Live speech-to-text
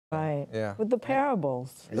Right. Yeah. With the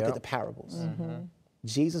parables. Look at the parables.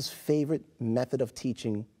 Jesus' favorite method of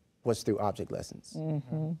teaching was through object lessons.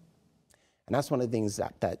 And that's one of the things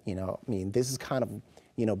that, you know, I mean, this is kind of,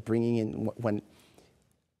 you know, bringing in when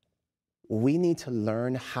we need to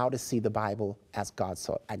learn how to see the Bible as God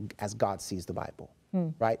sees the Bible,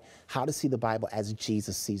 right? How to see the Bible as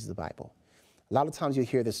Jesus sees the Bible. A lot of times you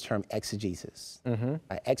hear this term exegesis.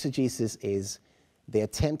 Exegesis is the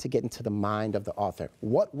attempt to get into the mind of the author.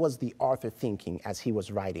 What was the author thinking as he was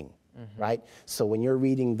writing, right? So when you're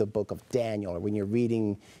reading the book of Daniel, or when you're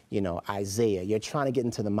reading, you know, Isaiah, you're trying to get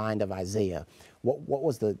into the mind of Isaiah. What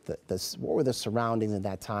were the surroundings at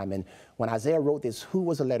that time? And when Isaiah wrote this, who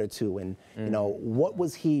was a letter to? And you know, what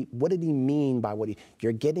did he mean by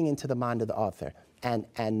you're getting into the mind of the author?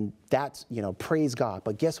 And that's, you know, praise God.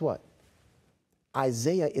 But guess what?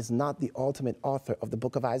 Isaiah is not the ultimate author of the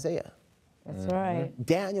book of Isaiah. That's right.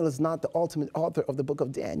 Daniel is not the ultimate author of the book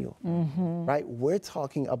of Daniel, right? We're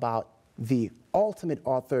talking about the ultimate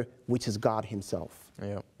author, which is God himself,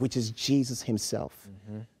 which is Jesus himself.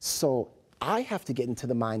 So I have to get into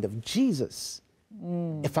the mind of Jesus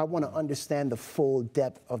if I want to understand the full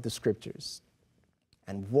depth of the scriptures.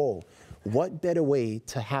 And whoa, what better way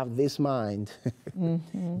to have this mind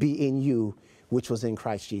be in you, which was in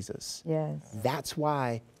Christ Jesus? Yes. That's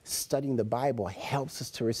why studying the Bible helps us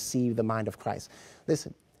to receive the mind of Christ.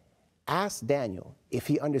 Listen, ask Daniel if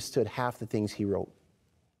he understood half the things he wrote.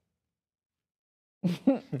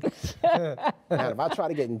 Now, if I try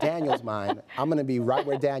to get in Daniel's mind, I'm going to be right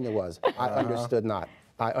where Daniel was. I understood not.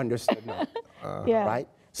 I understood not. Right?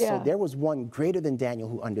 So there was one greater than Daniel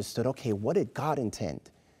who understood, okay, what did God intend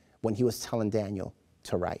when he was telling Daniel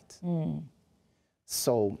to write?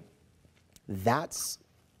 So that's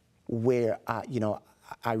where, you know,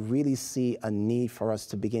 I really see a need for us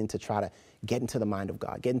to begin to try to get into the mind of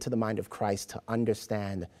God, get into the mind of Christ to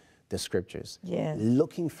understand the scriptures. Yes.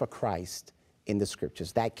 Looking for Christ in the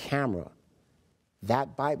scriptures, that camera,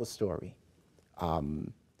 that Bible story,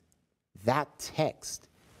 that text,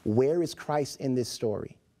 where is Christ in this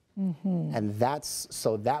story? And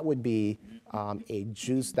so that would be a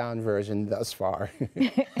juiced down version thus far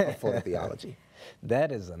of photo theology.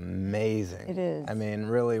 That is amazing. It is. I mean,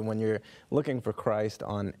 really, when you're looking for Christ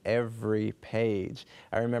on every page.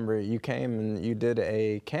 I remember you came and you did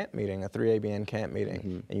a camp meeting, a 3ABN camp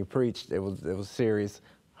meeting, and you preached. It was series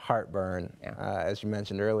Heartburn, as you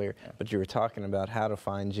mentioned earlier, but you were talking about how to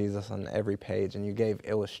find Jesus on every page, and you gave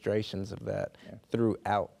illustrations of that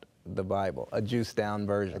throughout the Bible, a juiced down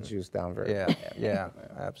version. A juiced down version. Yeah,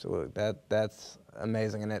 absolutely. That's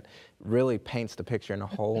amazing, and it really paints the picture in a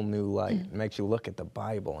whole new light. It makes you look at the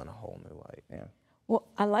Bible in a whole new light. Yeah. Well,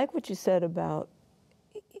 I like what you said about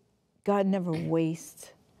God never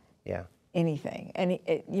wastes anything. And,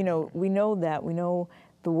 you know, we know that. We know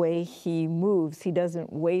the way he moves. He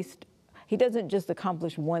doesn't waste. He doesn't just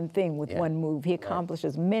accomplish one thing with one move. He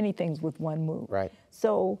accomplishes many things with one move. Right.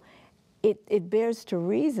 So it bears to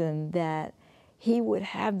reason that he would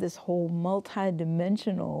have this whole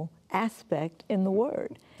multi-dimensional aspect in the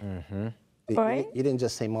Word. Right? You didn't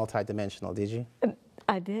just say multi-dimensional, did you?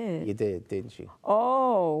 I did. You did, didn't you?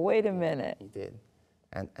 Oh, wait a minute. You did.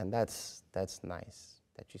 And that's nice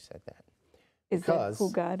that you said that. Is that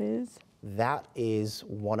who God is? That is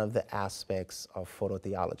one of the aspects of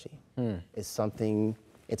phototheology.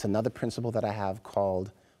 It's another principle that I have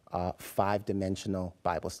called five-dimensional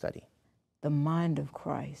Bible study. The mind of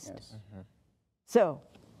Christ. Yes. So,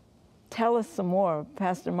 tell us some more,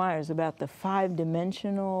 Pastor Myers, about the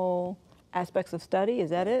five-dimensional aspects of study. Is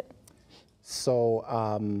that it? So,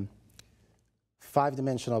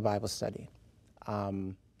 five-dimensional Bible study.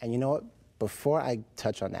 And you know what? Before I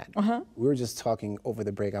touch on that, we were just talking over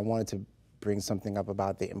the break. I wanted to bring something up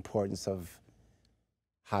about the importance of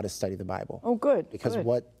how to study the Bible. Oh, good. Because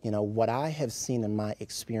what I have seen in my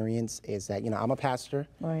experience is that, I'm a pastor.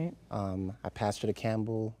 Right. I pastor at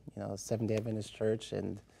Campbell, Seventh-day Adventist Church,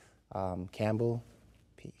 and Campbell,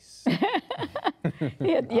 peace.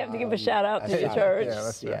 You have to give a shout out to your church. Yeah,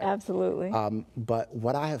 that's right. Absolutely. But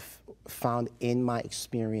what I have found in my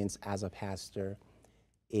experience as a pastor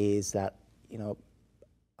is that,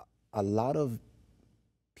 a lot of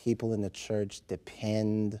people in the church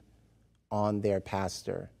depend on their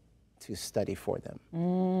pastor to study for them.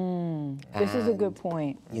 This is a good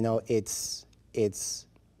point.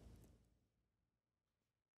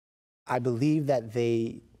 I believe that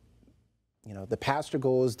the pastor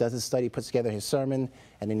goes, does his study, puts together his sermon,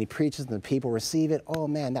 and then he preaches, and the people receive it. Oh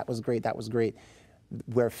man, that was great, that was great.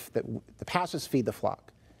 Where the pastors feed the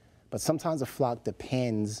flock, but sometimes the flock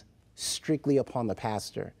depends strictly upon the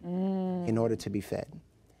pastor in order to be fed.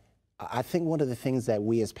 I think one of the things that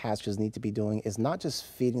we as pastors need to be doing is not just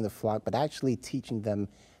feeding the flock, but actually teaching them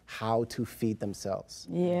how to feed themselves.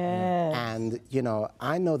 Yes. And, you know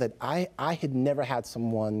that I had never had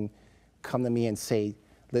someone come to me and say,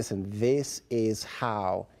 listen, this is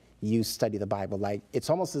how you study the Bible. Like, it's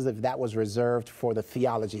almost as if that was reserved for the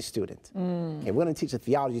theology student. Okay, we're going to teach the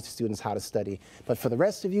theology students how to study, but for the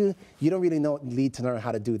rest of you, you don't really need to learn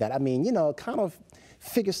how to do that. I mean, you know, kind of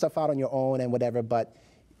figure stuff out on your own and whatever, but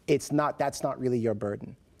that's not really your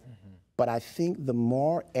burden. But I think the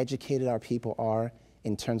more educated our people are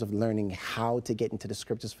in terms of learning how to get into the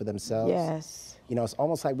scriptures for themselves. Yes. You know, it's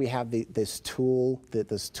almost like we have this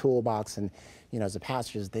toolbox, and, you know, as a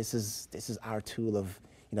pastors, this is our tool of,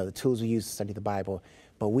 you know, the tools we use to study the Bible.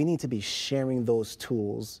 But we need to be sharing those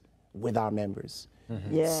tools with our members,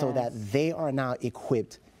 Yes. so that they are now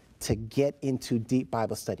equipped to get into deep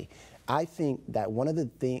Bible study. I think that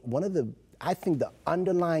I think the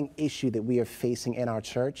underlying issue that we are facing in our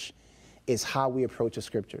church is how we approach the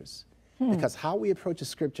scriptures. Because how we approach the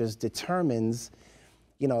scriptures determines,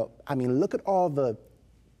 you know, I mean, look at all the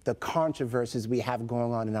controversies we have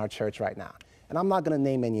going on in our church right now. And I'm not going to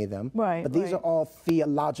name any of them, right, but these are all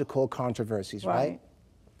theological controversies, right?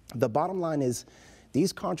 The bottom line is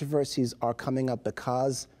these controversies are coming up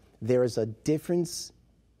because there is a difference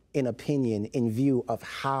in opinion, in view of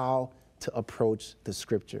how to approach the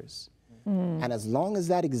scriptures. And as long as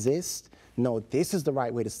that exists, no, this is the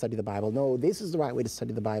right way to study the Bible. No, this is the right way to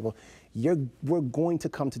study the Bible. We're going to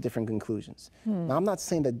come to different conclusions. Now, I'm not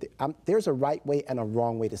saying that there's a right way and a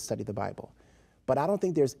wrong way to study the Bible, but I don't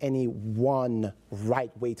think there's any one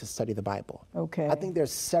right way to study the Bible. Okay. I think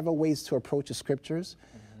there's several ways to approach the scriptures,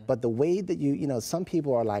 but the way that you know, some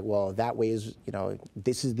people are like, well, that way is, you know,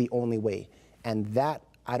 this is the only way. And that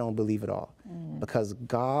I don't believe at all. Because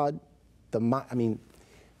God,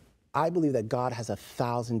 I believe that God has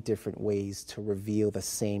 1,000 different ways to reveal the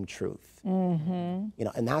same truth. You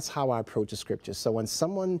know, and that's how I approach the scriptures. So when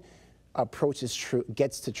someone approaches truth,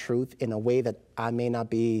 gets to truth in a way that I may not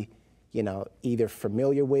be, you know, either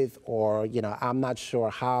familiar with, or, you know, I'm not sure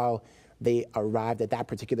how they arrived at that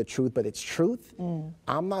particular truth, but it's truth,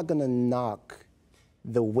 I'm not going to knock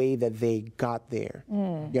the way that they got there.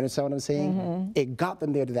 You understand what I'm saying? It got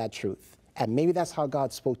them there to that truth. And maybe that's how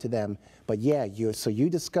God spoke to them. But yeah, so you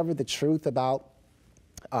discovered the truth about,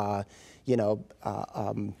 you know,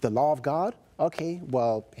 the law of God. Okay,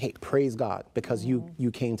 well, hey, praise God, because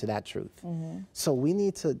you came to that truth. So we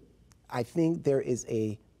need to, I think there is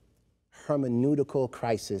a hermeneutical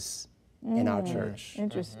crisis in our church.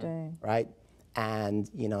 Interesting. Right? And,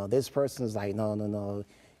 you know, this person is like, no,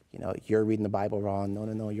 you know, you're reading the Bible wrong.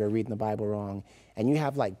 No, you're reading the Bible wrong. And you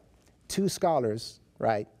have like two scholars,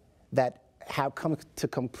 right, that have come to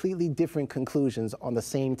completely different conclusions on the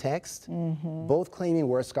same text, both claiming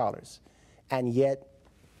we're scholars, and yet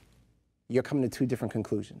you're coming to two different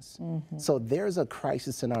conclusions. So there's a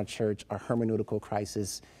crisis in our church, a hermeneutical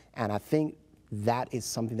crisis, and I think that is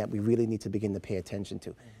something that we really need to begin to pay attention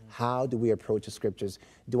to. How do we approach the scriptures?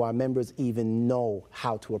 Do our members even know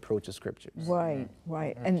how to approach the scriptures? Right.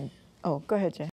 And, oh, go ahead, Jay.